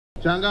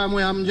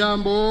Changamwe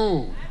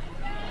hamjambo.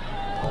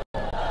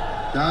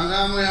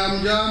 Changamwe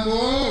hamjambo.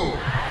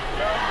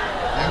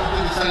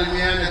 Hebu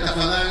tusalimiane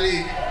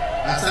tafadhali.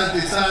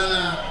 Asante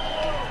sana.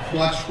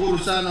 Tuwashukuru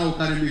sana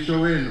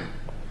ukaribisho wenu.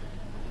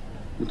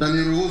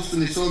 Mtaniruhusu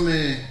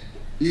nisome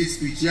hii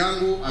speech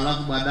yangu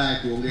alafu baadaye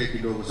tuongee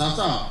kidogo. Sawa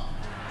sawa?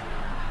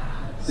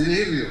 Si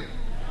hivyo?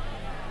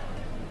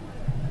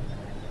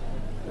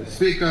 The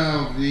Speaker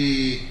of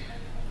the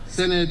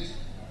Senate,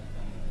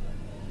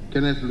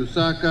 Kenneth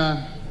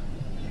Lusaka,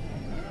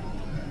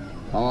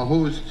 our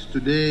host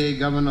today,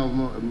 Governor of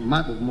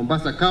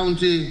Mombasa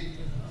County,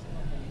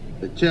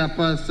 the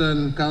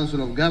Chairperson,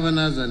 Council of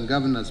Governors and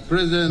Governors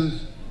Present,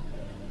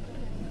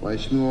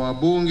 waheshimiwa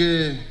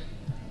wabunge,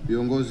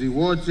 viongozi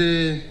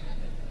wote,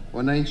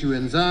 wananchi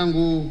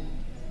wenzangu.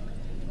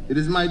 It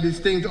is my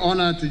distinct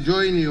honor to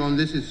join you on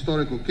this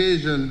historic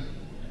occasion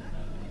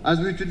as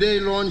we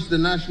today launch the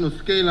national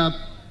scale-up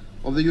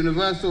of the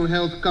universal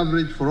health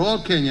coverage for all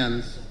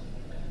Kenyans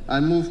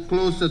and move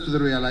closer to the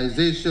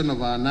realization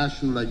of our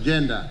national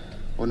agenda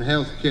on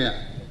health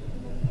care.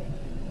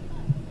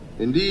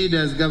 Indeed,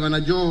 as Governor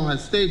Joe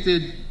has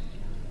stated,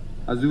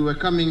 as we were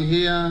coming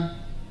here,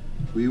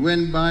 we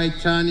went by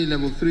Chani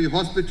Level 3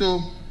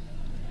 Hospital,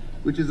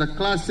 which is a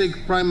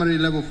classic primary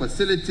level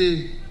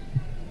facility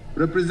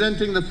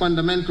representing the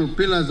fundamental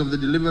pillars of the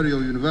delivery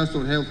of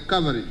universal health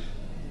coverage.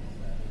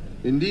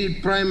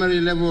 Indeed, primary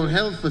level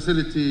health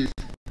facilities,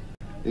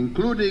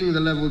 including the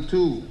level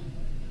 2,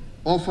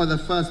 offer the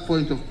first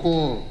point of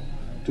call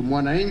to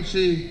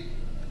mwananchi,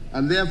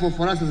 and therefore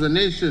for us as a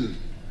nation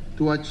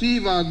to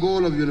achieve our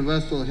goal of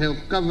universal health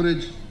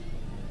coverage,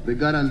 the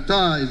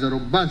guarantor is a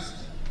robust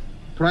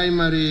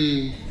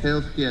primary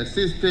health care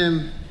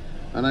system,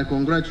 and I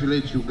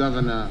congratulate you,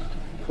 Governor,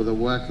 for the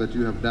work that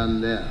you have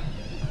done there.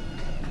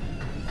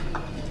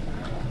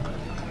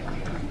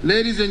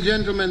 Ladies and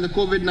gentlemen, the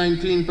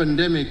COVID-19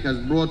 pandemic has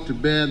brought to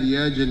bear the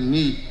urgent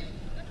need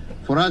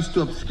for us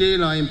to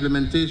upscale our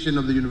implementation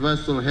of the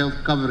universal health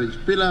coverage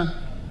pillar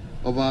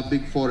of our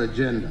Big Four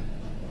agenda.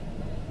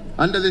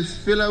 Under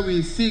this pillar,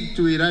 we seek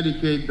to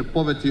eradicate the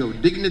poverty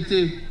of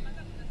dignity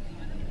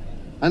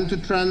and to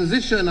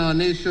transition our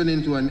nation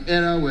into an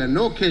era where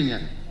no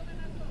Kenyan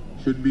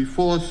should be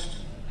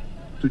forced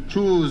to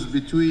choose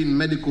between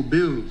medical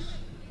bills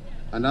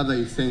and other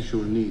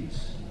essential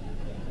needs.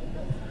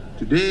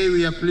 Today,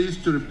 we are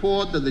pleased to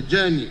report that the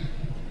journey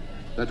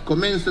that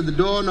commenced at the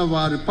dawn of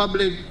our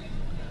republic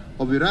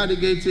of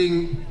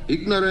eradicating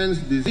ignorance,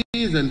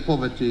 disease, and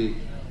poverty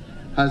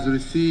has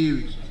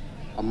received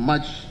a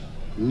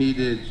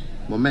much-needed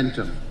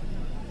momentum.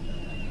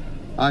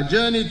 Our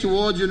journey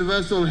towards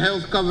universal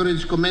health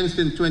coverage commenced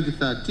in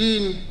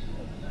 2013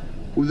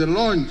 with the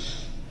launch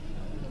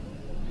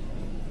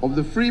of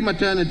the free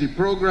maternity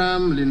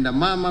program, Linda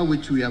Mama,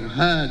 which we have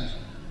heard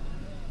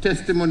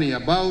testimony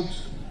about,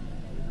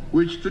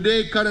 which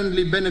today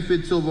currently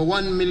benefits over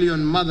 1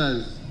 million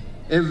mothers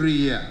every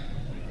year.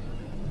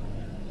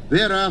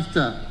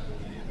 Thereafter,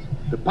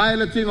 the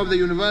piloting of the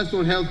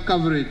universal health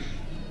coverage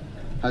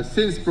has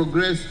since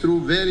progressed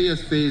through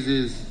various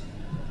phases,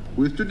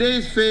 with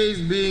today's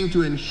phase being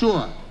to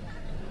ensure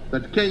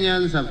that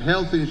Kenyans have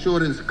health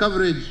insurance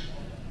coverage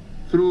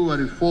through a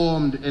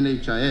reformed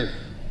NHIF.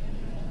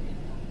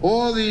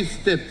 All these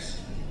steps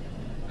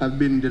have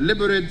been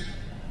deliberate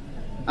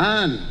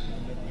and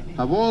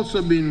have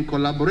also been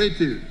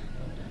collaborative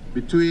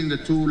between the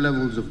two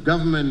levels of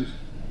government,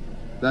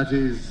 that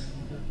is,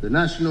 the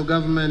national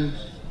government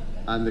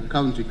and the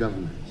county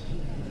government.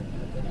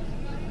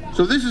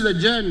 So this is a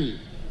journey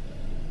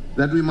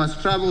that we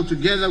must travel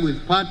together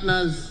with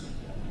partners,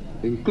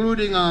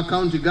 including our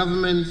county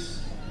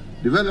governments,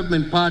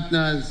 development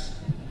partners,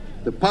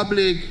 the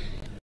public,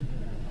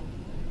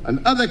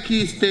 and other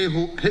key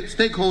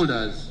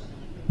stakeholders,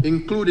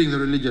 including the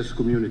religious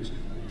community.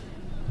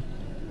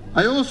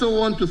 I also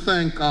want to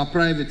thank our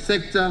private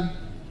sector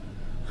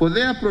for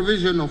their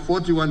provision of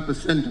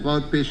 41% of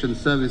outpatient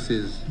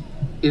services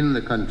in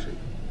the country.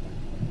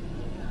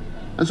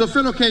 And so,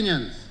 fellow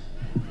Kenyans,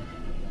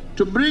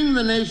 to bring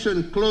the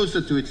nation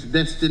closer to its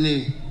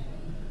destiny,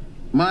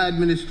 my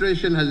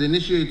administration has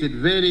initiated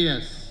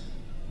various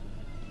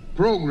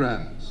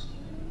programs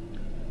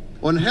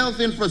on health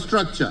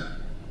infrastructure.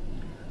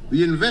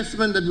 The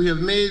investment that we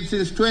have made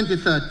since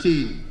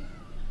 2013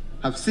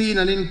 have seen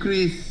an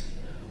increase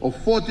of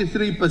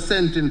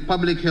 43% in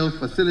public health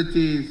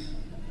facilities,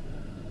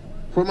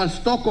 from a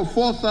stock of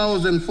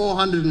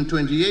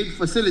 4,428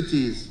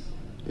 facilities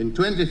in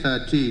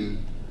 2013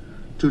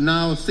 to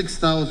now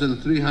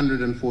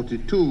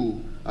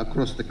 6,342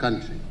 across the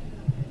country.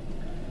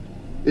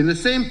 In the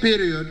same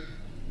period,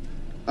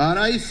 our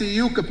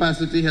ICU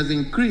capacity has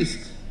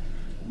increased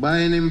by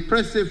an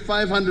impressive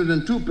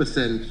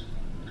 502%,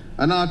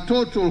 and our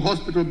total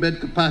hospital bed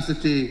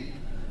capacity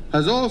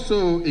has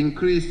also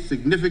increased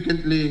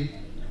significantly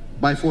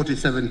by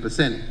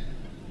 47%.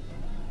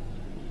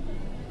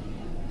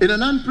 In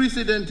an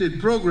unprecedented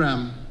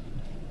program,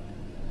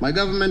 my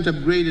government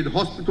upgraded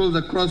hospitals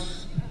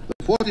across the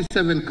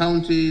 47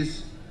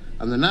 counties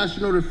and the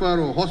national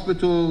referral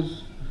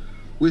hospitals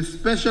with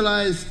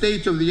specialized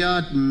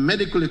state-of-the-art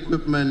medical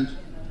equipment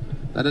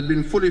that had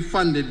been fully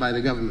funded by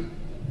the government.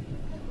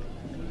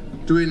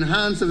 To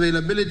enhance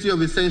availability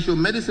of essential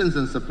medicines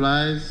and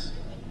supplies,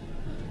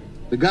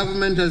 the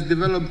government has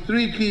developed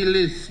 3 key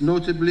lists,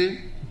 notably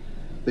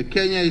the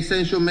Kenya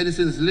Essential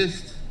Medicines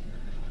List,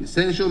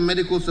 Essential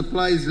Medical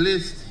Supplies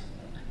List,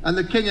 and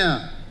the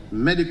Kenya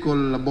Medical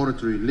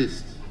Laboratory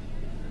List.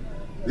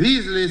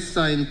 These lists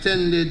are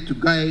intended to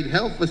guide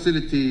health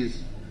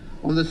facilities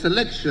on the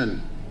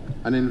selection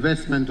and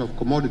investment of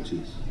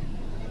commodities.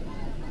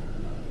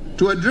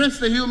 To address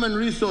the human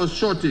resource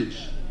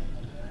shortage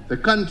the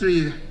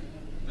country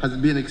has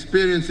been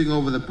experiencing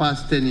over the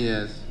past 10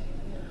 years,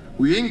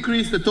 we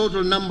increased the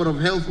total number of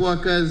health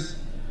workers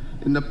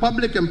in the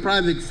public and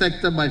private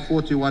sector by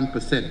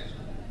 41%.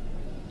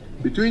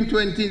 Between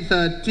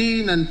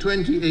 2013 and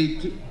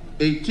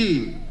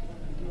 2018,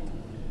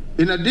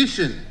 in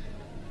addition,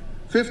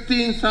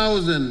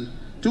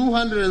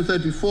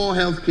 15,234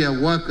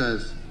 healthcare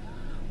workers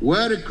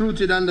were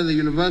recruited under the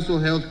Universal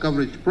Health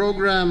Coverage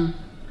Program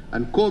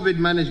and COVID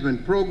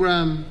Management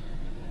Program,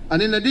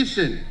 and in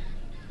addition,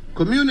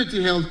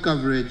 community health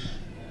coverage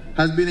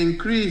has been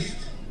increased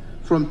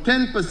from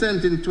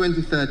 10% in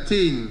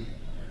 2013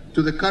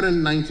 to the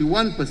current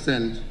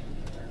 91%,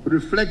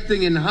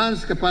 reflecting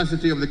enhanced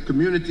capacity of the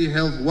community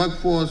health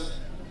workforce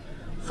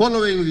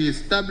following the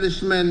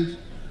establishment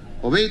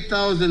of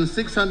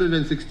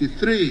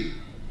 8,663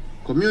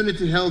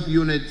 community health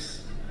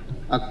units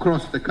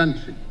across the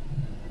country.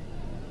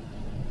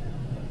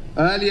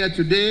 Earlier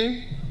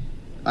today,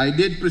 I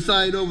did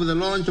preside over the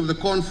launch of the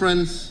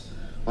conference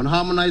on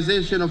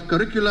harmonization of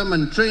curriculum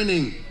and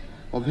training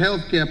of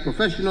healthcare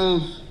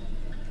professionals,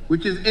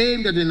 which is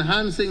aimed at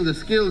enhancing the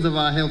skills of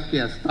our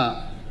healthcare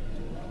staff.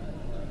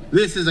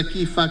 This is a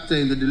key factor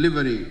in the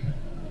delivery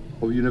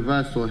of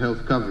universal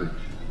health coverage.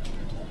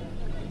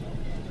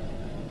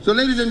 So,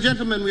 ladies and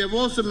gentlemen, we have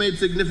also made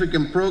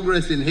significant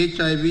progress in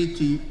HIV,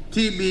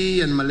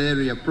 TB, and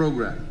malaria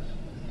programs.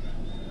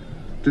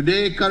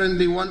 Today,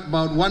 currently,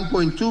 about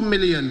 1.2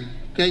 million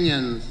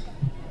Kenyans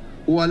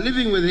who are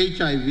living with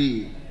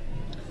HIV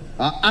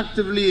are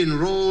actively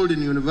enrolled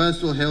in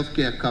universal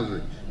healthcare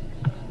coverage.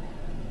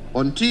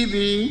 On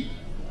TB,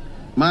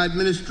 my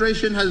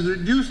administration has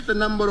reduced the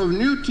number of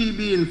new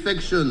TB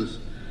infections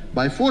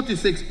by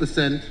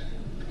 46%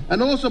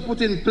 and also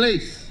put in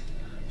place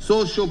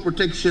social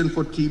protection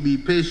for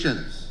TB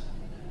patients.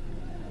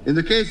 In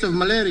the case of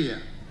malaria,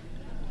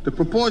 the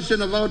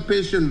proportion of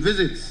outpatient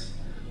visits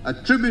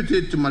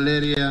attributed to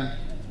malaria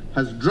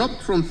has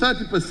dropped from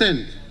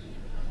 30%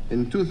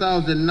 in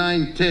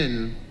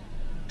 2009-10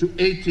 to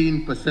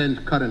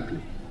 18%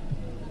 currently.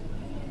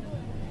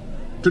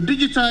 To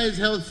digitize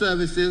health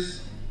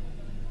services,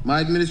 my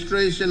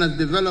administration has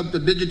developed a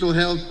digital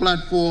health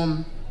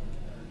platform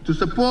to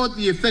support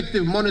the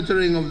effective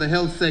monitoring of the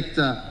health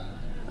sector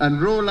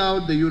and roll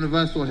out the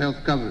universal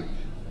health coverage.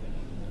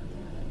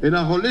 In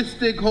a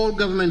holistic whole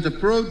government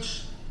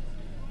approach,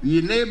 the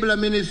enabler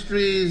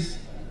ministries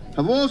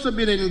have also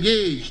been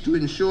engaged to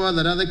ensure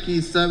that other key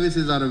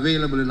services are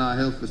available in our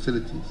health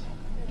facilities.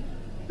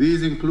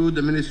 These include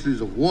the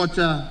ministries of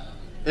water,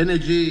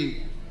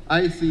 energy,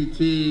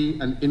 ICT,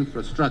 and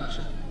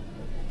infrastructure.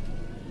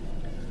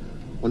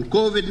 On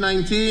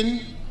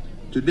COVID-19,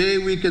 today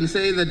we can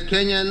say that as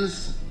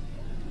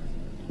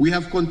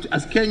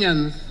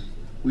Kenyans,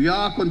 we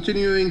are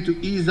continuing to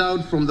ease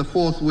out from the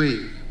 4th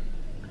wave,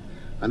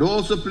 and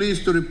also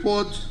pleased to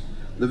report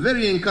the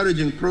very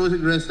encouraging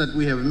progress that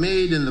we have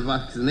made in the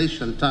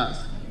vaccination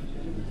task.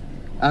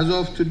 As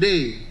of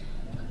today,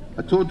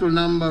 a total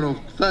number of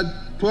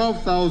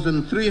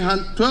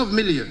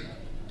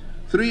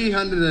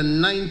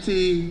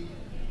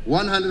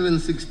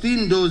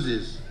 12,390,116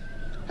 doses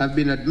have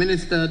been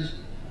administered,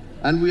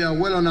 and we are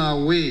well on our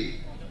way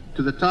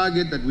to the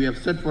target that we have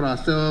set for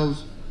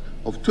ourselves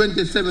of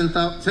 27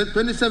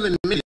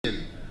 million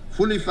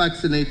fully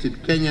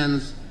vaccinated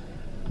Kenyans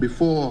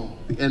before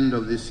the end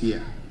of this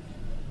year.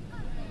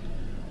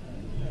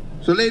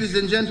 So, ladies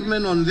and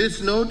gentlemen, on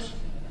this note,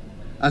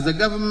 as a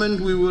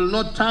government, we will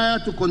not tire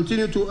to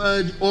continue to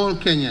urge all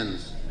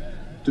Kenyans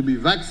to be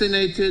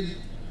vaccinated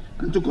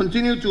and to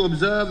continue to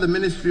observe the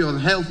Ministry of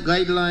Health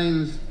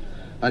guidelines.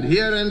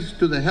 Adherence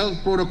to the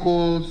health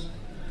protocols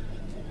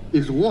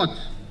is what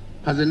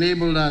has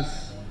enabled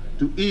us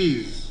to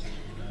ease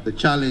the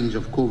challenge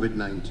of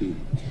COVID-19.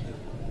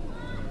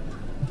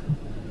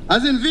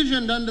 As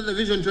envisioned under the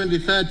Vision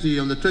 2030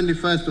 on the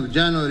 21st of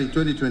January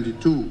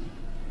 2022,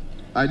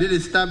 I did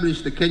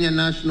establish the Kenya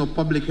National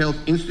Public Health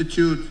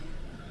Institute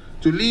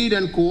to lead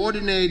and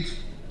coordinate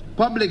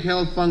public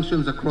health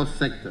functions across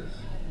sectors.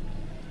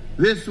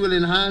 This will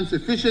enhance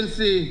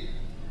efficiency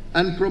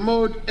and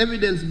promote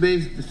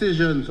evidence-based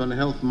decisions on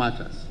health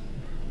matters.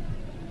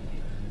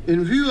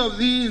 In view of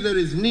these, there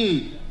is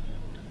need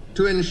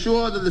to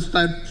ensure that the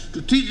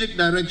strategic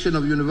direction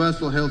of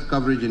universal health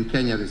coverage in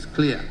Kenya is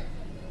clear.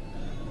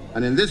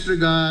 And in this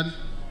regard,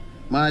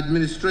 my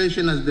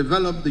administration has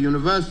developed the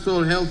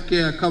Universal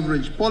Healthcare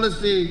Coverage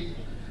Policy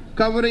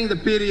covering the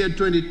period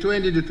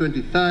 2020 to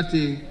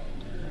 2030,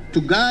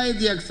 to guide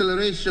the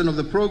acceleration of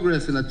the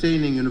progress in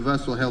attaining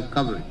universal health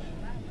coverage.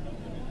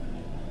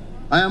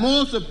 I am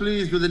also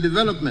pleased with the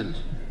development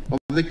of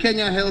the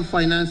Kenya Health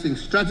Financing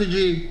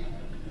Strategy,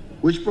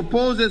 which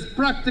proposes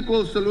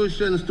practical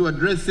solutions to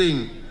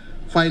addressing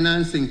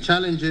financing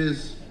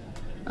challenges.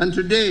 And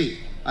today,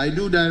 I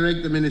do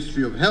direct the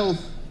Ministry of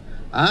Health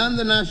and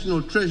the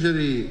National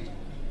Treasury,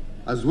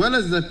 as well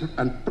as the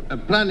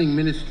Planning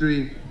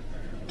Ministry,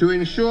 to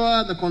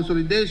ensure the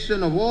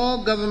consolidation of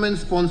all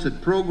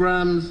government-sponsored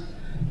programs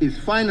is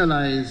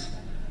finalized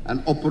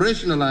and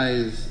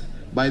operationalized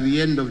by the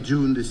end of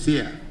June this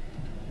year.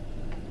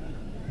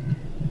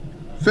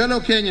 Fellow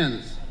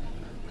Kenyans,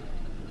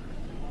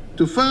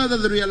 to further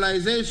the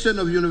realization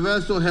of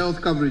universal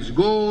health coverage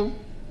goal,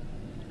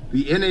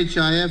 the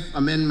NHIF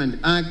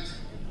Amendment Act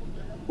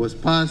was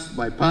passed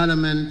by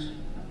Parliament,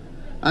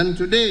 and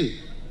today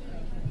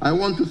I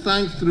want to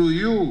thank through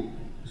you,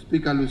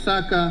 Speaker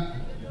Lusaka,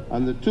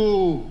 and the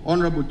two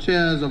honorable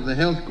chairs of the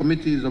health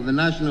committees of the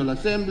National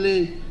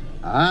Assembly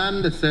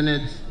and the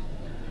Senate,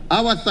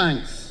 our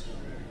thanks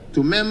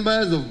to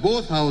members of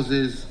both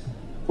houses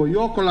for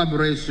your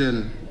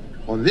collaboration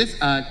on this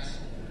act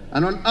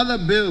and on other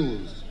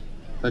bills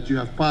that you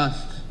have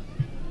passed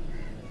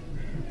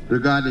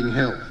regarding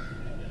health.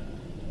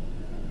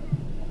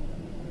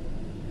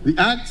 The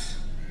act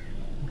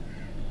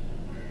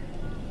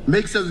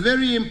makes a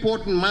very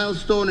important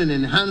milestone in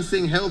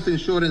enhancing health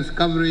insurance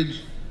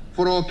coverage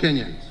for all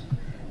Kenyans.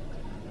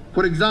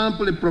 For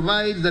example, it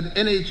provides that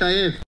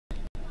NHIF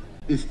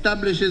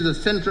establishes a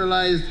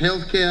centralized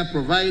healthcare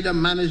provider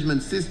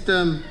management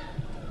system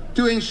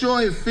to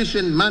ensure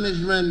efficient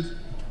management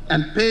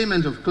and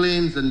payment of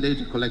claims and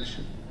data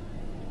collection.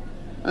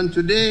 And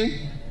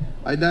today,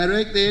 I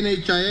direct the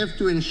NHIF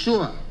to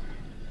ensure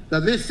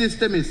that this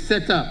system is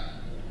set up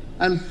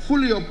and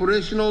fully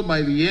operational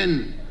by the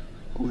end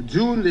of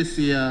June this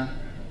year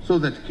so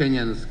that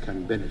Kenyans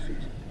can benefit.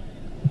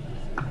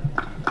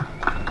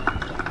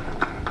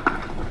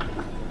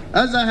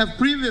 As I have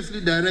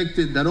previously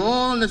directed that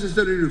all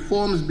necessary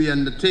reforms be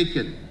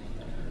undertaken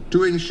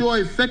to ensure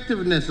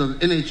effectiveness of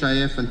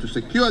NHIF and to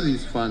secure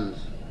these funds,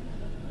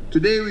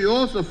 today we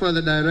also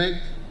further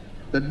direct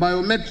that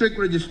biometric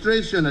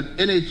registration at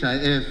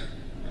NHIF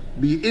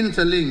be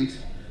interlinked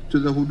to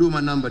the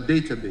Huduma number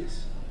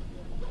database.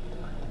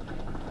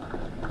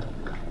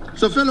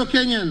 So fellow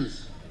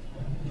Kenyans,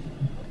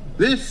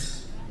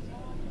 this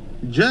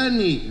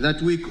journey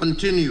that we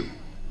continue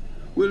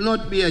will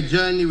not be a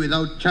journey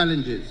without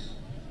challenges,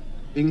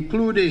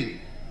 including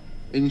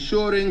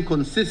ensuring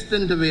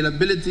consistent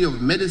availability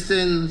of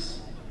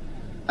medicines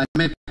and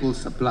medical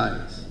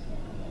supplies.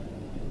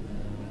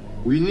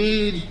 We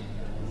need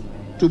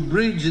to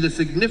bridge the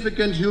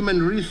significant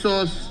human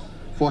resource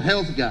for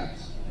health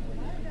gaps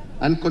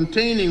and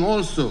containing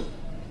also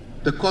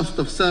the cost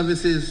of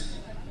services,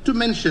 to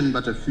mention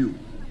but a few.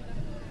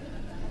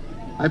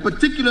 I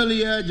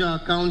particularly urge our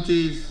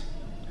counties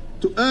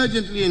to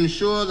urgently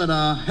ensure that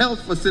our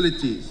health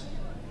facilities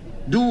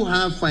do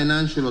have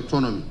financial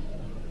autonomy.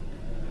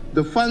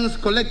 The funds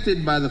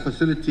collected by the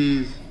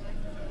facilities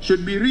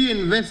should be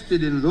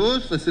reinvested in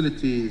those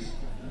facilities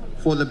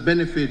for the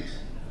benefit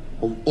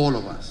of all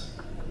of us.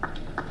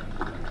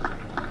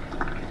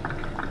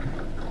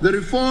 The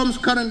reforms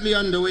currently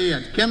underway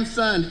at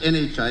KEMSA and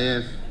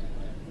NHIF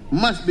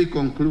must be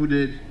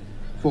concluded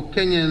for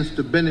Kenyans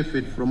to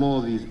benefit from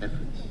all these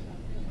efforts.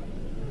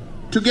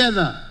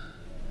 Together,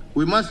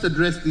 we must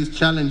address these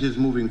challenges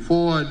moving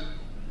forward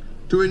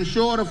to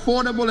ensure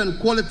affordable and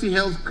quality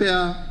health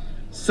care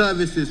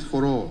services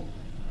for all.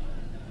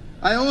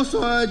 I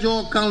also urge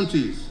all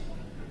counties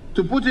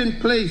to put in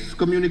place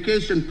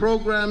communication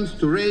programs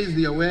to raise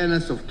the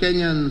awareness of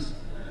Kenyans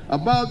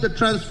about the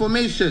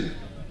transformation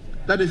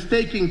that is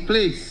taking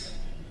place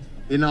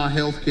in our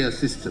healthcare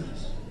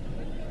systems.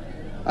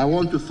 I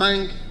want to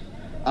thank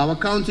our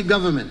county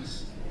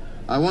governments.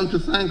 I want to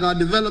thank our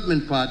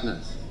development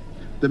partners,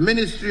 the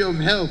Ministry of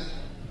Health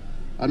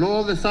and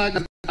all the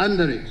sagas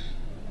under it,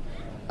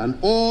 and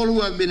all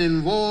who have been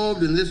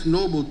involved in this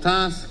noble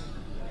task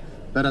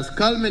that has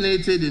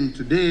culminated in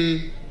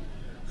today,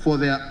 for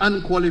their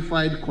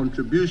unqualified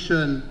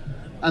contribution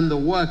and the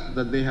work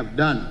that they have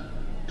done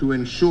to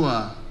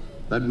ensure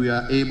that we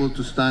are able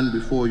to stand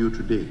before you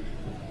today.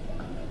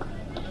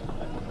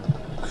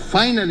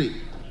 Finally,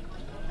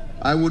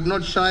 I would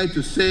not shy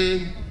to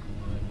say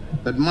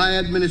that my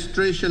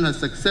administration has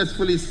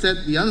successfully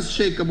set the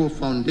unshakable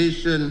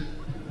foundation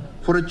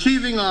for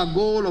achieving our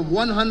goal of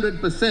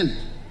 100%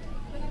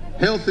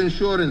 health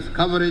insurance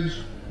coverage,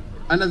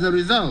 and as a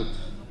result,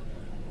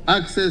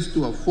 access to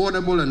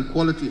affordable and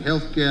quality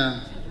health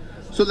care,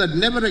 so that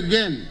never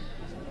again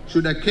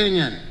should a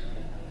Kenyan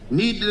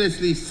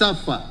needlessly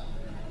suffer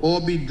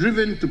or be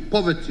driven to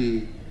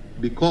poverty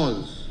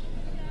because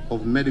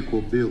of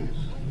medical bills.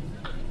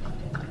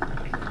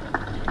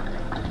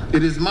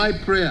 It is my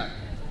prayer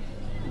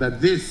that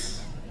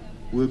this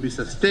will be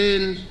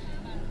sustained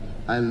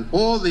and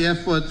all the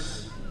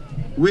efforts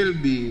will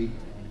be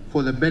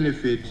for the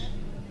benefit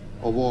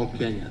of all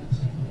Kenyans.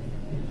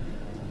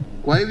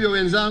 Kwa hivyo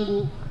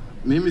wenzangu,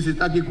 mimi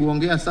sitaki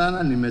kuongea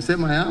sana,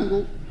 nimesema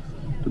yangu.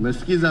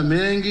 Tumesikiza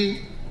mengi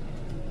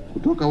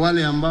kutoka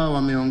wale ambao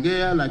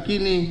wameongea,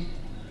 lakini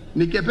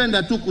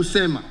nikipenda tu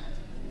kusema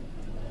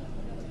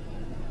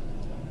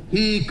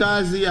hii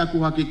kazi ya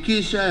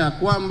kuhakikisha ya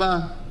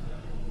kwamba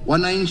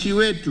wananchi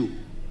wetu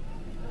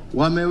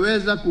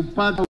wameweza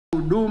kupata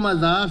huduma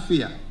za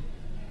afya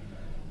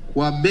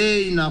kwa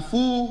bei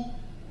nafuu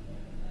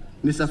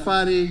ni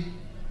safari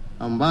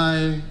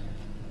ambaye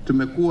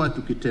tumekuwa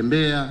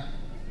tukitembea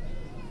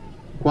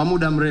kwa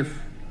muda mrefu.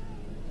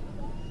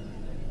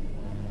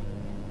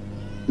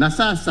 Na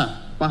sasa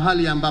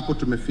pahali ambapo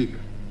tumefika,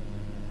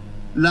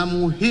 la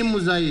muhimu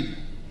zaidi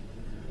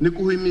ni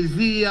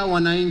kuhimizia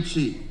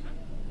wananchi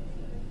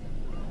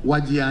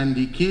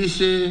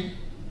wajiandikishe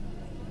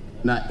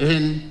na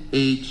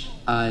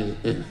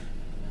NHIF.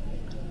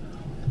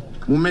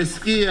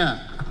 Mumesikia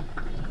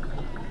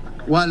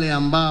wale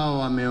ambao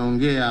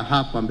wameongea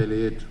hapa mbele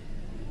yetu,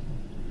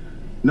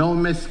 na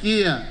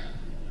umesikia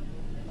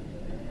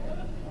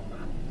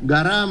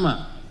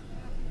gharama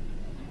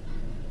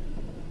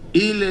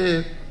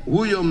ile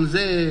huyo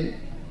mzee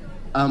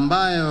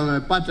ambaye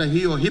wamepata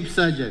hiyo hip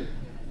surgery,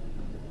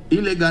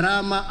 ile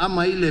gharama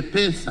ama ile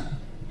pesa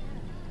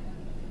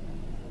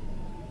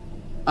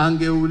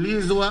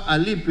angeulizwa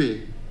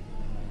alipe,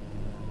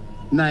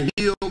 na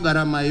hiyo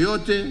gharama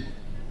yote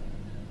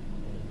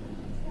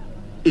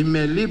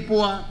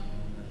imelipwa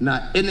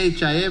na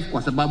NHIF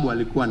kwa sababu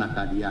alikuwa na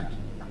kadi yake.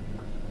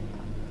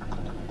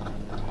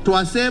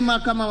 Tuasema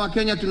kama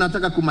Wakenya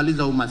tunataka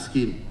kumaliza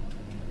umaskini.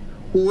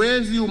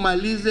 Huwezi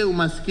umalize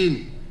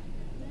umaskini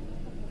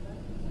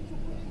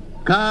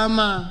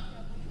kama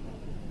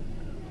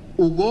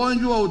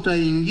ugonjwa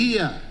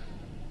utaingia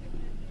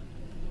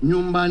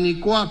nyumbani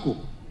kwako,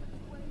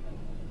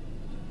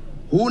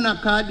 huna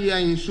kadi ya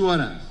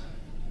insurance,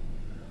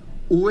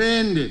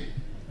 uende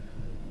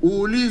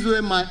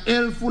uulizwe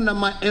maelfu na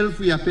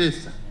maelfu ya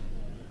pesa,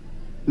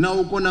 na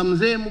uko na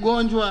mzee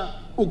mgonjwa,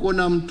 uko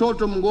na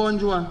mtoto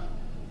mgonjwa,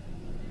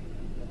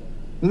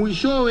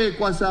 mwishowe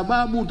kwa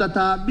sababu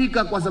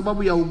utataabika kwa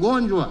sababu ya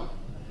ugonjwa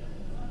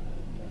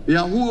ya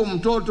huyo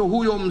mtoto,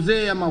 huyo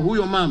mzee ama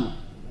huyo mama,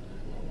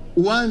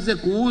 uanze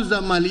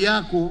kuuza mali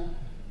yako,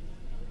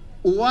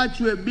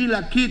 uachwe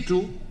bila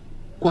kitu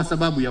kwa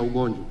sababu ya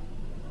ugonjwa.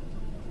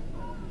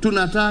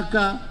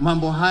 Tunataka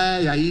mambo haya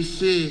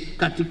yaishe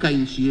katika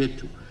nchi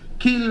yetu.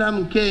 Kila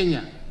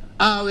Mkenya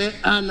awe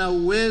ana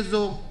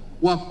uwezo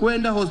wa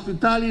kwenda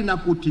hospitali na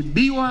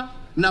kutibiwa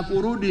na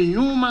kurudi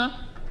nyuma,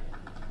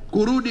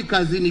 kurudi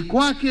kazini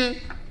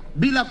kwake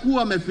bila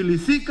kuwa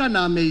amefilisika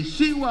na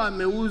ameishiwa,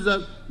 ameuza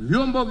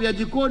vyombo vya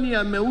jikoni,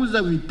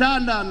 ameuza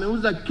vitanda,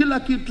 ameuza kila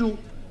kitu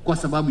kwa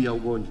sababu ya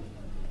ugonjwa.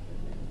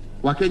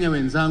 Wakenya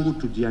wenzangu,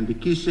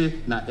 tujiandikishe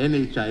na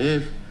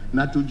NHIF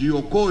na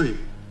tujiokoe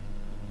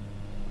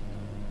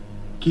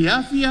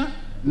kiafya,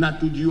 na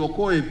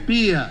tujiokoe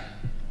pia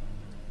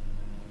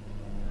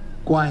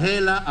kwa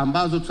hela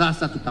ambazo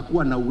sasa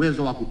tutakuwa na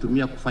uwezo wa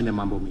kutumia kufanya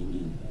mambo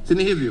mengine. Si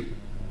ni hivyo?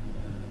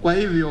 Kwa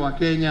hivyo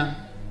Wakenya,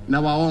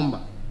 na waomba,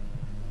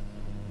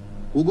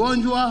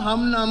 ugonjwa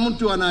hamna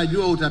mtu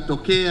anajua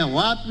utatokea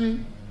wapi,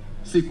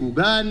 siku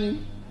gani.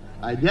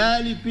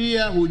 Ajali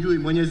pia hujui,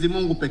 Mwenyezi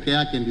Mungu peke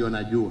yake ndio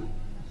anajua.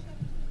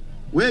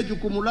 Wewe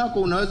jukumu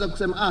lako unaweza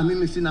kusema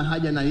mimi sina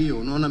haja na hiyo,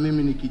 unaona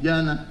mimi ni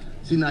kijana,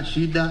 sina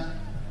shida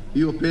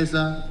hiyo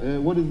pesa.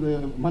 What is the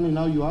money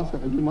now you ask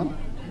every month?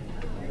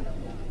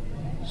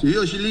 Si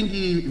hiyo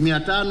shilingi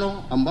 500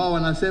 ambao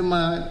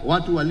wanasema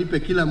watu walipe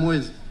kila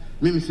mwezi,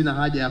 mimi sina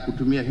haja ya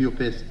kutumia hiyo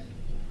pesa.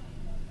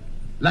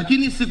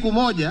 Lakini siku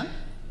moja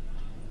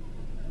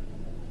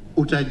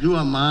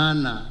utajua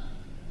maana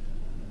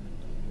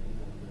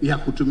ya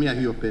kutumia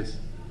hiyo pesa.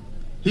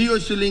 Hiyo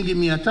shilingi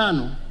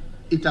 500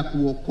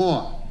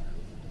 itakuokoa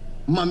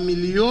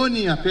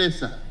mamilioni ya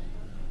pesa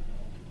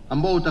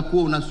ambao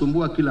utakuwa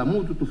unasumbua kila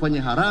mtu, tufanye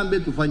harambe,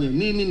 tufanye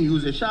nini,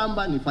 niuze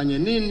shamba, nifanye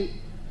nini.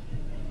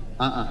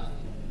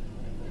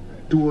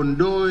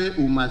 Tuondoe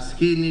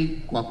umaskini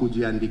kwa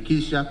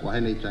kujiandikisha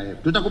kwa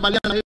NHIF.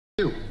 Tutakubaliana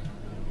hiyo?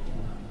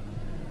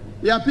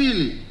 Ya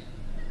pili,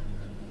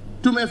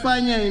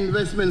 tumefanya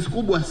investments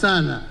kubwa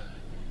sana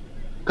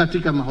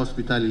katika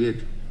mahospitali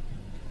yetu.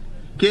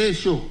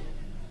 Kesho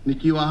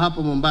nikiwa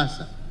hapo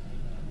Mombasa,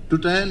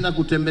 tutaenda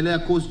kutembelea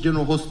Coast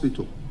General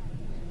Hospital,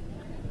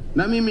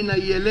 na mimi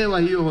naielewa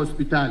hiyo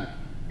hospitali,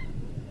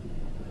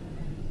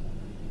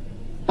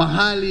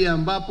 pahali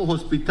ambapo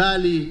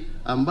hospitali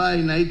ambayo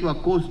inaitwa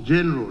Coast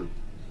General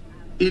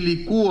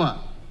ilikuwa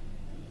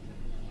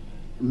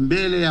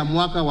mbele ya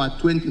mwaka wa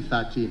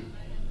 2013,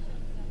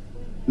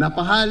 na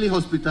pahali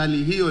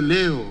hospitali hiyo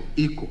leo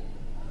iko,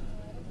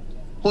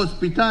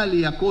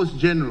 hospitali ya Coast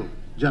General,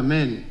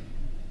 jameni,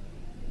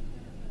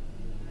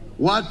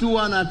 watu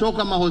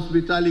wanatoka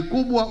mahospitali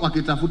kubwa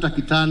wakitafuta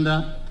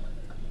kitanda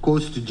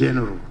Coast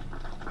General.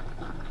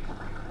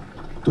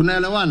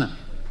 Tunaelewana?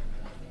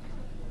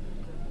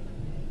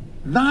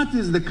 That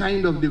is the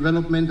kind of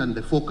development and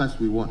the focus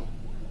we want.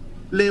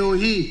 Leo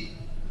hii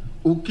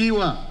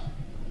ukiwa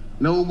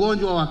na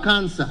ugonjwa wa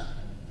kansa,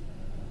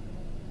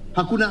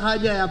 Hakuna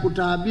haja ya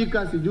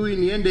kutaabika, sijui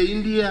niende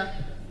India,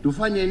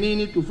 tufanye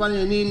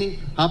nini.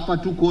 Hapa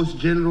tu Coast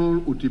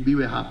General,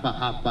 utibiwe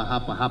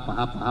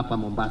hapa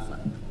Mombasa.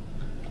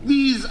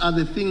 These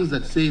are the things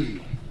that save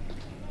you.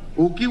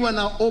 Ukiwa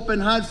na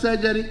open heart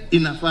surgery,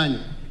 inafanya.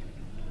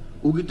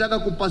 Ukitaka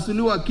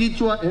kupasuliwa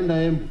kichwa,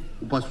 enda Embu,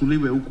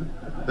 upasuliwe huko.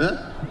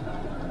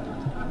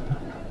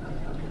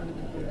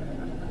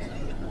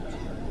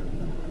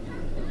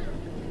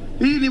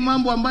 Hii ni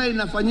mambo ambayo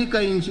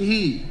inafanyika nchi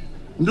hii.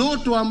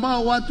 Ndoto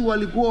ambao watu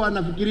walikuwa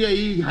wanafikiria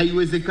hii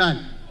haiwezekani.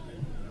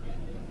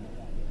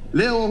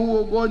 Leo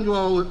huo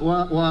ugonjwa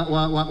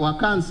wa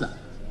kansa,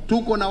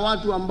 tuko na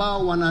watu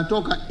ambao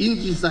wanatoka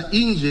nchi za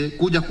nje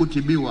kuja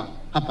kutibiwa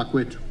hapa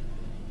kwetu.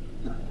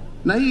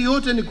 Na hii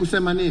yote ni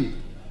kusema nini?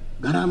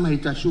 Gharama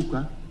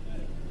itashuka.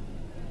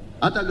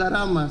 Hata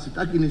gharama,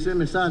 sitaki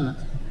niseme sana,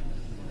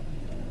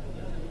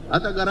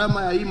 hata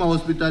gharama ya hii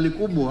hospitali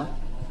kubwa,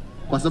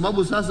 kwa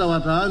sababu sasa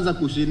wataanza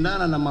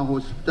kushindana na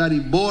mahospitali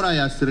bora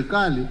ya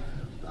serikali,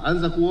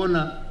 anza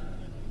kuona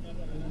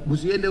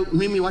msiende,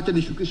 mimi wacha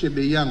nishukishe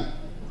bei yangu.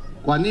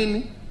 Kwa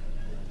nini?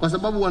 Kwa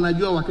sababu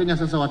wanajua Wakenya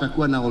sasa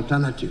watakuwa na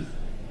alternative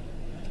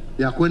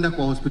ya kwenda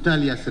kwa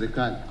hospitali ya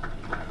serikali.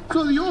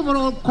 So the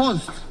overall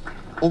cost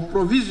of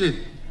provision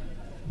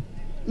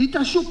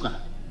itashuka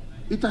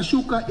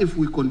if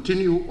we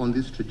continue on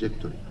this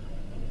trajectory.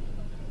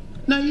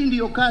 Na hii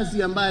ndiyo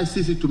kazi ambayo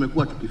sisi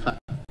tumekuwa tukifanya.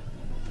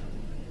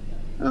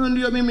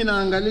 Ndio mimi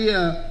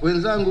naangalia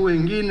wenzangu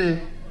wengine,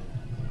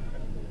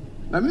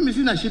 na mimi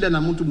sina shida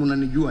na mtu,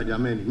 mnanijua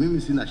jameni,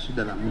 mimi sina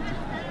shida na mtu.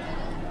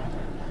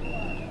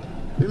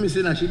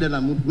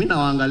 Mimi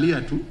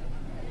nawaangalia tu.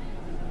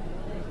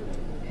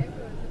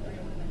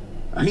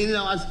 Lakini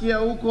nawasikia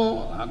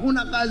huko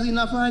hakuna kazi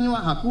inafanywa,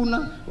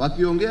 hakuna,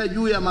 wakiongea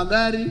juu ya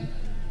magari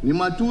ni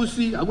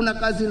matusi, hakuna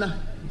kazi na.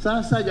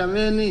 Sasa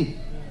jameni,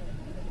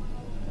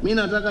 mimi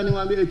nataka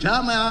niwaambie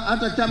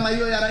hata chama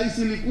hiyo ya rais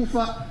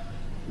ilikufa.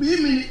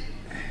 Mimi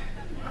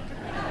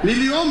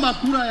niliomba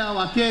kura ya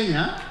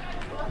Wakenya,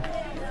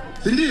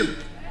 si ndio?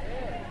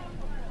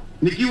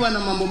 Nikiwa na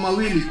mambo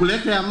mawili,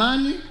 kuleta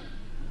amani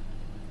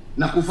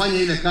na kufanya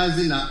ile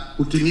kazi na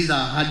kutimiza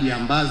ahadi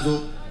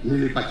ambazo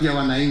nilipatia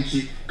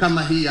wananchi,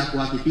 kama hii ya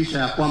kuhakikisha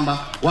ya kwamba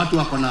watu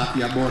wako na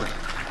afya bora.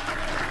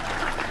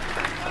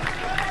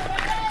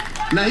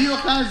 Na hiyo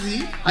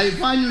kazi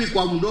haifanywi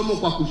kwa mdomo,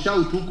 kwa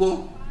kushau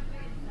tuko.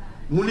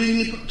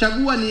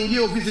 Mlinichagua niingie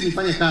ofisi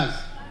nifanye kazi,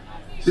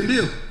 si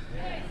ndio?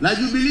 Na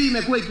Jubilee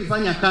imekuwa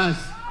ikifanya kazi.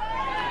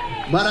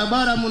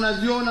 Barabara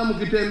mnaziona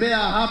mkitembea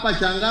hapa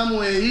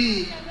Changamwe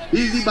hii,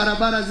 hizi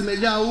barabara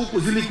zimejaa huku.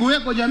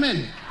 Zilikuweko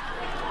jameni?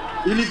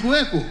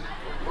 Ilikuweko?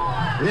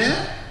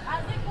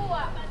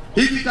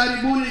 Hivi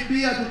karibuni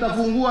pia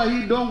tutafungua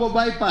hii Dongo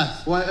bypass,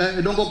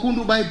 Dongo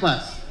Kundu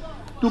bypass.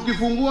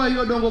 Tukifungua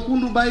hiyo Dongo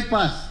Kundu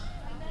bypass,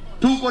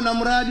 tuko na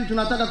mradi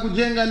tunataka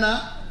kujenga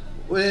na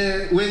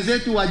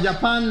wenzetu wa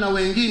Japan na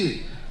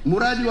wengine,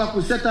 mradi wa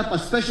kuset up a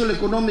special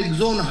economic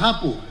zone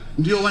hapo,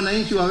 ndio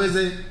wananchi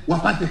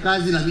wapate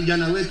kazi na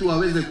vijana wetu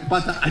waweze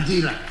kupata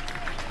ajira.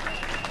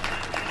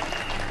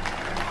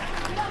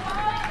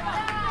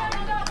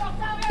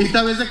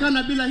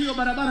 Itawezekana bila hiyo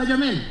barabara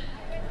jameni?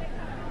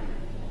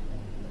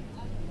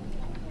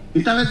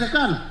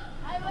 Itawezekana?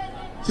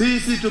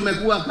 Sisi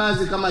tumekuwa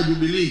kazi kama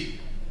Jubilee.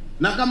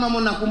 Na kama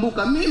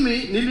mnakumbuka, mimi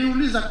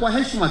niliuliza kwa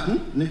heshima tu,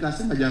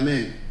 nikasema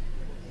jameni,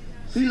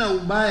 sina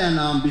ubaya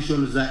na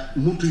ambition za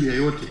mtu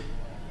yeyote,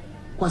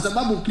 kwa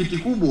sababu kiti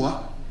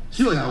kubwa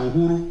sio ya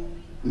Uhuru,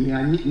 ni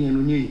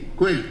yenu nyinyi.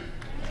 Kweli?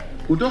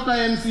 Kutoka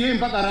MCA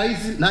mpaka rais,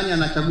 nani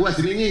anachagua?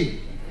 Si nyinyi?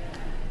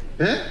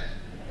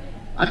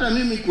 Hata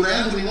mimi kura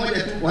yangu ni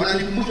moja tu,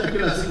 wananikumbusha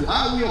kila siku,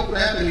 huyo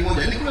kura yake ni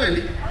moja. Ni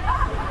kweli?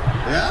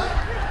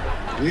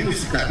 Mimi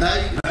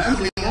sikatai, kura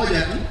yangu ni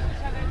moja tu,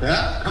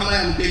 kama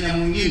ya Mkenya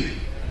mwingine.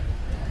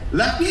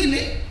 Lakini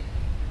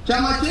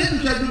chama chetu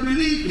cha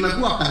Jubilee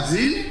kimekuwa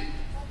kazini,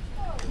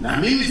 na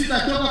mimi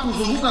sitachoka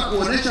kuzunguka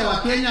kuonesha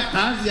Wakenya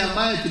kazi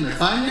ambayo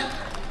tumefanya.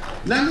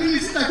 Na mimi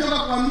sitachoka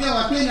kuambia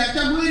Wakenya,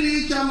 chagueni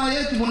hii chama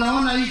yetu,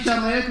 mnaona hii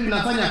chama yetu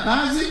inafanya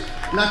kazi,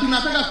 na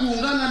tunataka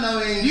kuungana na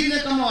wengine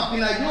kama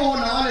wakina Joho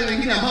na wale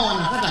wengine ambao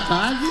wanataka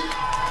kazi,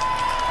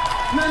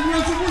 na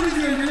ndio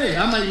shughuli ziendelee.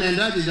 Ama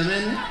inaendaje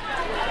jameni?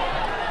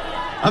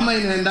 Ama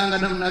inaendanga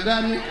namna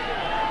gani?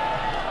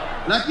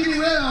 Lakini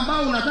wewe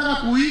ambao unataka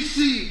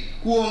kuishi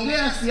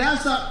kuongea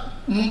siasa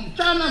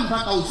mchana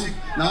mpaka usiku,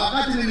 na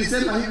wakati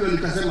nilisema hivyo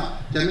nikasema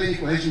jameni,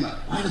 kwa heshima,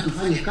 kwanza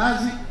tufanye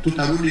kazi,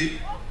 tutarudi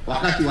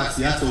wakati wa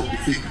siasa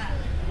ukifika.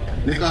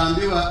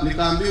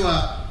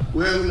 Nikaambiwa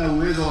wewe una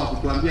uwezo wa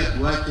kutuambia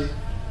tuache.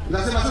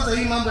 Nikasema sasa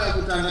hii mambo ya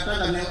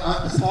kutangatanga,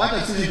 akasema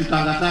wacha sisi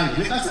tutangatange.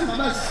 Nikasema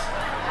basi,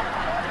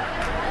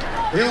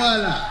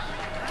 wala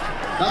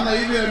kama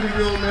hivyo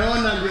ndivyo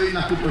umeona ndio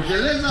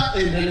inakutosheleza,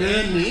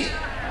 endeleeni.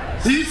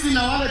 Sisi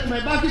na wale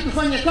tumebaki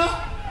tufanye kazi.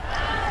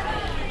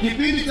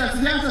 Kipindi cha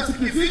siasa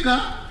sikifika,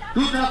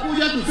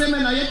 tutakuja tuseme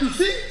na yetu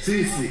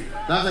sisi.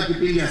 Sasa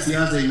kipindi ya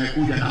siasa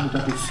imekuja na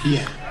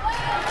mtatusikia.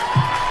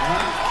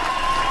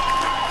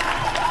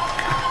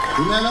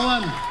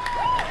 Unaelewana?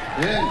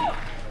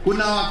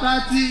 Kuna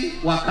wakati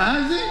wa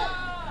kazi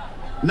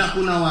na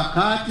kuna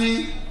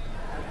wakati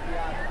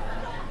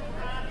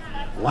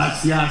wa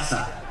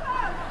siasa.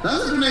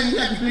 Sasa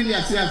tunaingia kipindi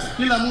ya siasa.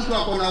 Kila mtu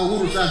ako na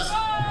uhuru sasa.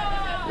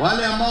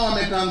 Wale ambao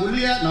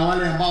wametangulia na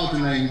wale ambao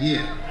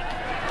tunaingia.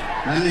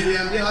 Na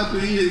niliambia watu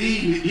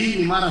hii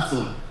ni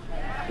marathon.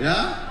 Ya?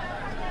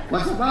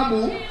 Kwa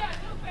sababu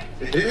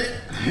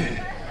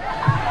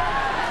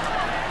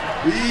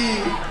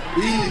hii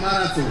ni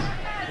marathon.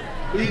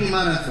 Hii ni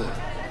marathon.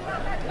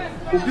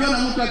 Ukiona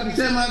mtu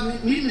akisema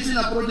mimi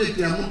sina project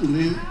ya mtu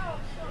mimi,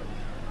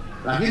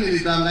 lakini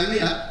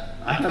nitaangalia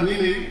hata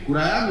mimi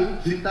kura yangu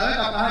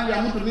sitaweka pahali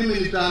ya mtu, mimi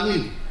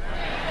nitaamini.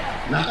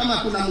 Na kama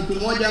kuna mtu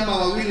mmoja ama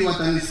wawili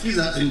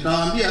watanisikiza,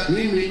 nitawaambia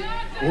mimi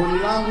oni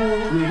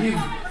wangu ni hivi.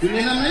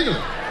 Ni namna hiyo.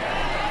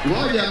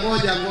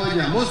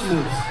 Ngoja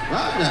mosmos.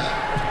 Ngoja.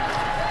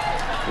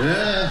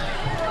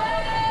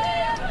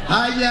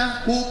 Haja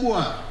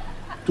kubwa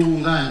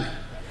tuungane.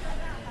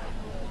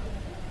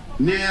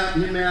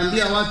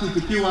 Nimeambia watu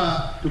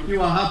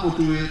tukiwa hapo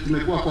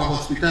tumekuwa kwa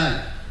hospitali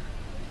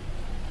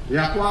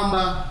ya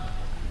kwamba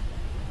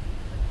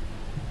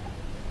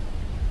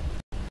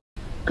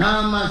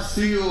kama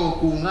sio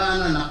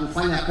kuungana na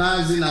kufanya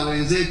kazi na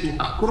wenzetu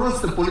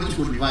across the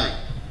political divide,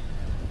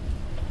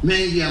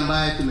 mengi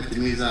ambayo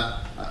tumetimiza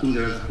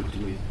hatungeweza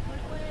kutimiza.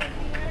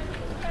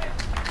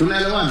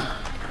 Tunaelewana?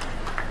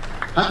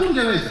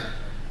 Hatungeweza.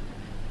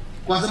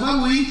 Kwa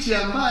sababu nchi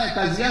ambaye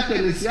kazi yake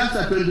ni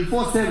siasa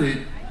 24/7,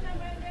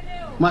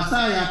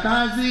 masaa ya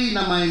kazi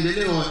na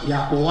maendeleo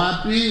yako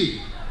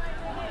wapi?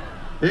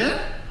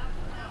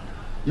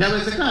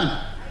 Yawezekana.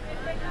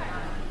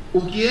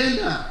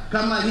 Ukienda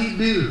kama hii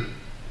bill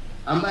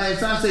ambaye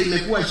sasa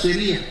imekuwa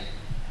sheria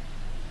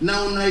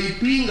na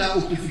unaipinga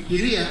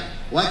ukifikiria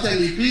wacha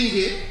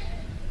nipinge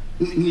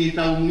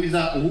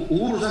nitaumiza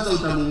Uhuru, sasa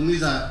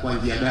utamuumiza kwa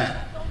njia gani?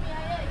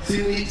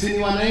 Sini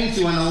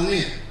wananchi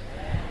wanaumia.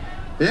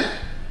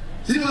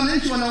 Sini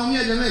wananchi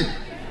wanaumia jamani.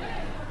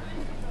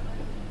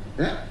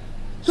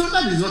 So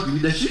that is not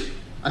leadership.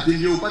 Ati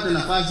ndio upate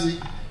nafasi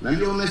na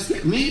ndio umesikia.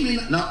 Mimi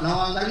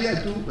nawaangalia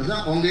tu,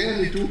 sasa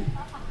ongeeni tu.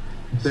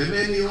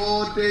 Semeni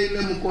yote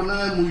ile mko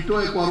nayo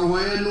muitoe kwa roho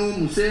yenu,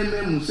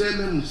 mseme.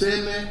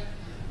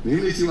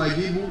 Mimi si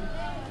wajibu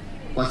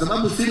kwa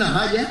sababu sina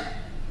haja.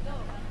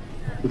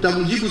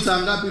 Utamjibu saa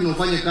ngapi na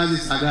ufanye kazi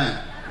saa gani?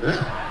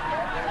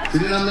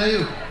 Sini namna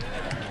hiyo.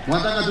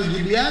 Mwataka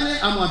tujibiane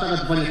ama mwataka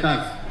tufanye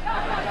kazi?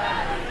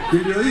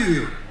 Ndio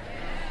hivyo.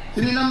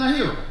 Sini namna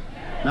hiyo.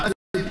 Na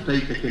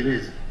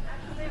tutaitekeleza.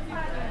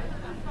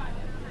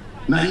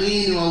 Na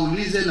nyinyi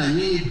waulize, na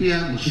nyinyi pia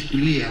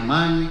mshikilie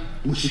amani,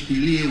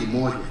 mshikilie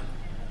umoja.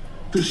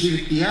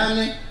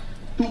 Tushirikiane,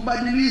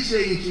 tubadilishe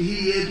nchi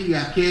hii yetu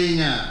ya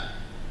Kenya.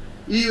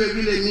 Iwe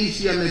vile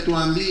Mishi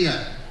ametuambia,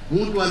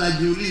 mtu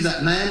anajiuliza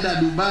naenda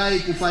Dubai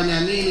kufanya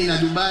nini na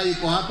Dubai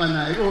iko hapa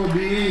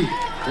Nairobi.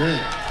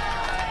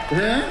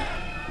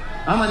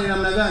 Ama ni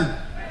namna gani?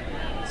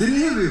 Si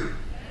hivyo?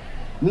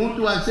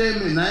 Mtu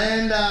aseme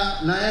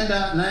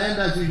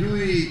naenda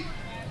sijui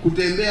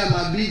kutembea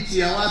mabichi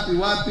ya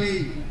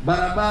wapi,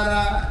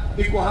 barabara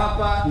iko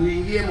hapa,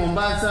 niingie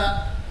Mombasa,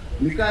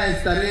 nikae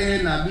starehe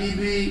na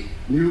bibi,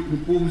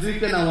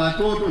 nipumzike na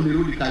watoto,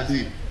 nirudi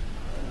kazini.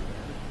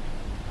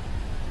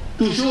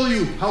 To show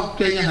you how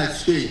Kenya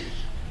has changed.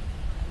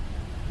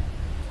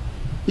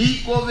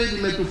 Hii COVID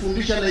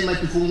imetufundisha na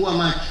imetufungua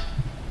macho.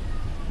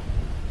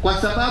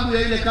 Kwa sababu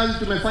ya ile kazi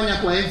tumefanya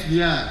kwa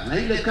SGR na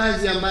ile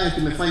kazi ambayo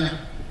tumefanya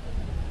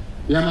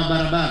ya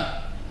mabarabara,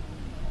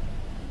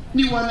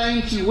 ni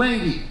wananchi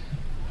wengi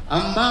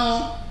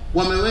ambao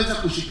wameweza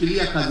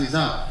kushikilia kazi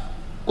zao.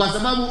 Kwa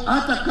sababu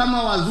hata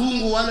kama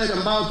wazungu wale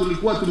ambao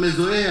tulikuwa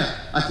tumezoea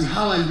ati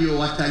hawa ndio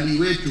watalii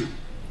wetu,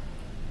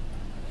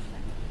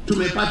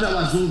 tumepata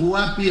wazungu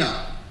wapya.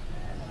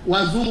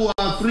 Wazungu wa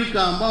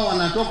Afrika ambao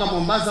wanatoka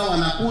Mombasa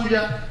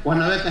wanakuja,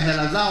 wanaweka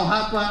hela zao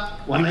hapa,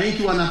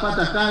 wananchi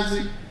wanapata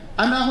kazi,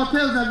 and our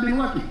hotels have been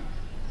working.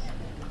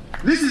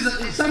 This is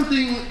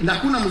something, na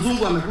kuna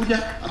mzungu amekuja,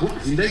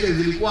 ndege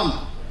zilikwama.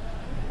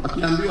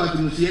 Wakiambiwa ati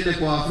msiende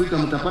kwa Afrika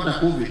mtapata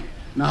COVID,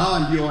 na hawa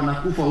ndio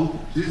wanakufa huko.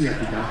 Sisi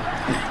hatujao.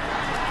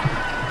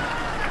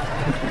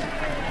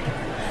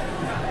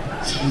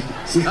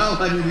 Si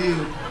hawa ndio.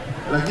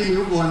 Lakini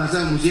huko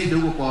wanasema msiende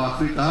huko kwa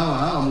Afrika,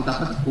 hawa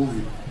mtapata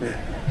COVID.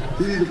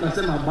 Sisi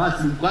tukasema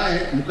basi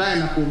mkae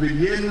na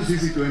COVID yenu,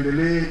 sisi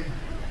tuendelee.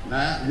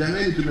 Na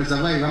jamani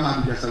tumesurvive kama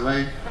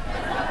hatujasurvive.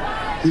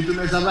 Sisi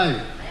tumesurvive.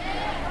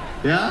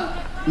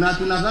 Na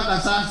tunataka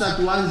sasa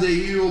tuanze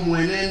hiyo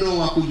mwenendo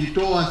wa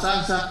kujitoa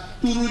sasa,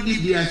 turudi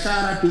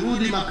biashara,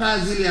 turudi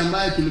makazi ile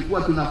ambayo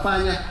tulikuwa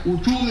tunafanya,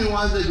 uchumi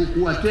uanze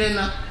kukua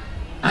tena,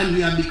 and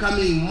we are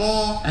becoming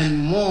more and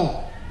more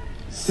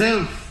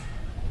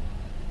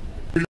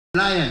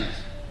self-reliant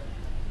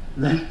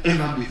than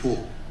ever before.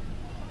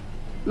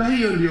 Na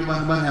hiyo ndio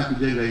barabara ya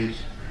kujenga nchi.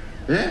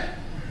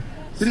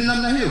 Sini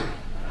namna hiyo?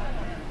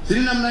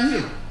 Sini namna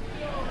hiyo?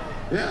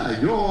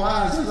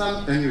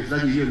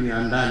 Sasa hiyo ni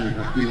andani,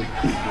 lakini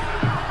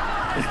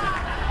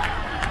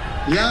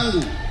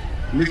yangu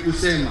ni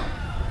kusema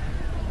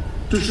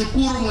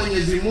tushukuru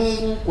Mwenyezi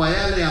Mungu kwa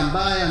yale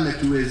ambaye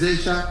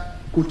ametuwezesha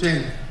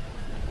kutenda,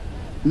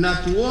 na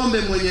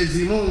tuombe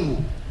Mwenyezi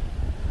Mungu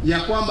ya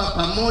kwamba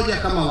pamoja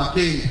kama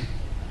Wakenya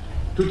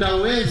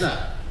tutaweza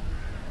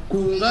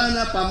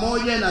kuungana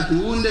pamoja na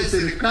tuunde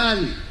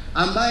serikali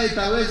ambaye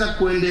itaweza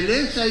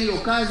kuendelesha hiyo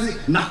kazi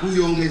na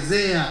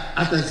kuiongezea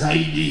hata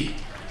zaidi,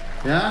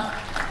 ya?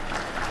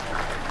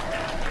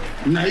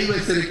 Na iwe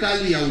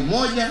serikali ya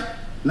umoja,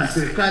 na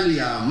serikali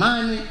ya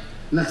amani,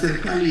 na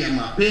serikali ya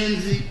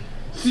mapenzi,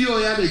 sio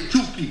yale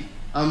chuki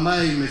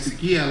ambaye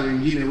imesikia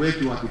wengine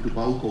wetu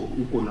wakitupa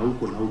huko na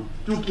huko.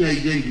 Chuki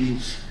haijengi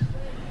nchi,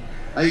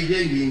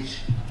 haijengi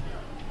nchi.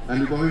 Na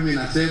ndipo mimi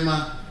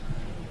nasema,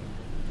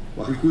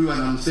 Wakikuyu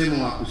wana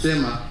msemo wa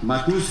kusema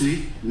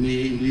matusi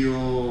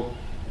ndio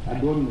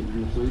adoni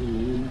ni Kiswahili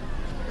nini?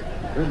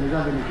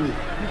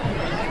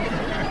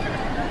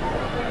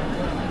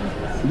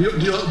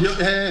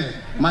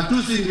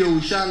 Matusi ndio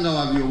ushanga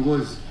wa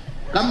viongozi.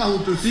 Kama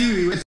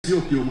hutusiwi wewe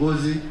sio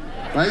kiongozi.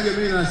 Kwa hivyo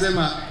mimi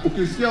nasema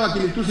ukisikia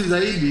wakinitusi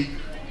zaidi,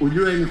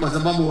 ujue ni kwa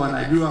sababu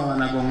wanajua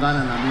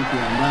wanagongana na mtu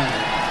ambaye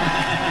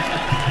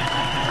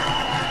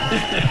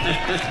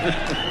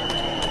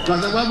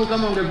kwa sababu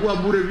kama ungekuwa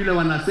bure vile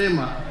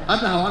wanasema,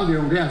 hata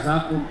hawangeongea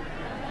zako.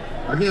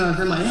 Lakini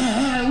wanasema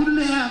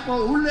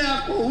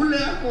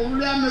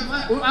ule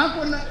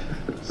amefanya na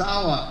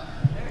sawa.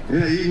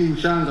 Hii ni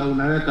mshanga,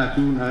 unaweka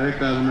tu,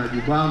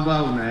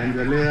 unajibamba,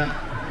 unaendelea.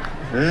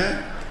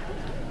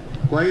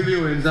 Kwa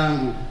hivyo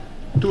wenzangu,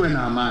 tuwe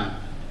na amani,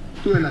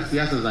 tuwe na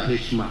siasa za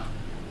heshima,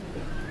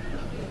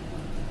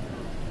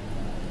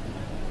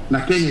 na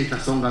Kenya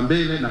itasonga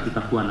mbele na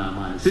tutakuwa na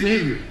amani. Si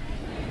hivyo?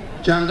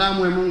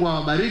 Changamwe, Mungu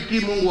awabariki,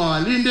 Mungu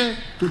awalinde,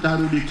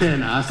 tutarudi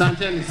tena.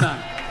 Asanteni sana.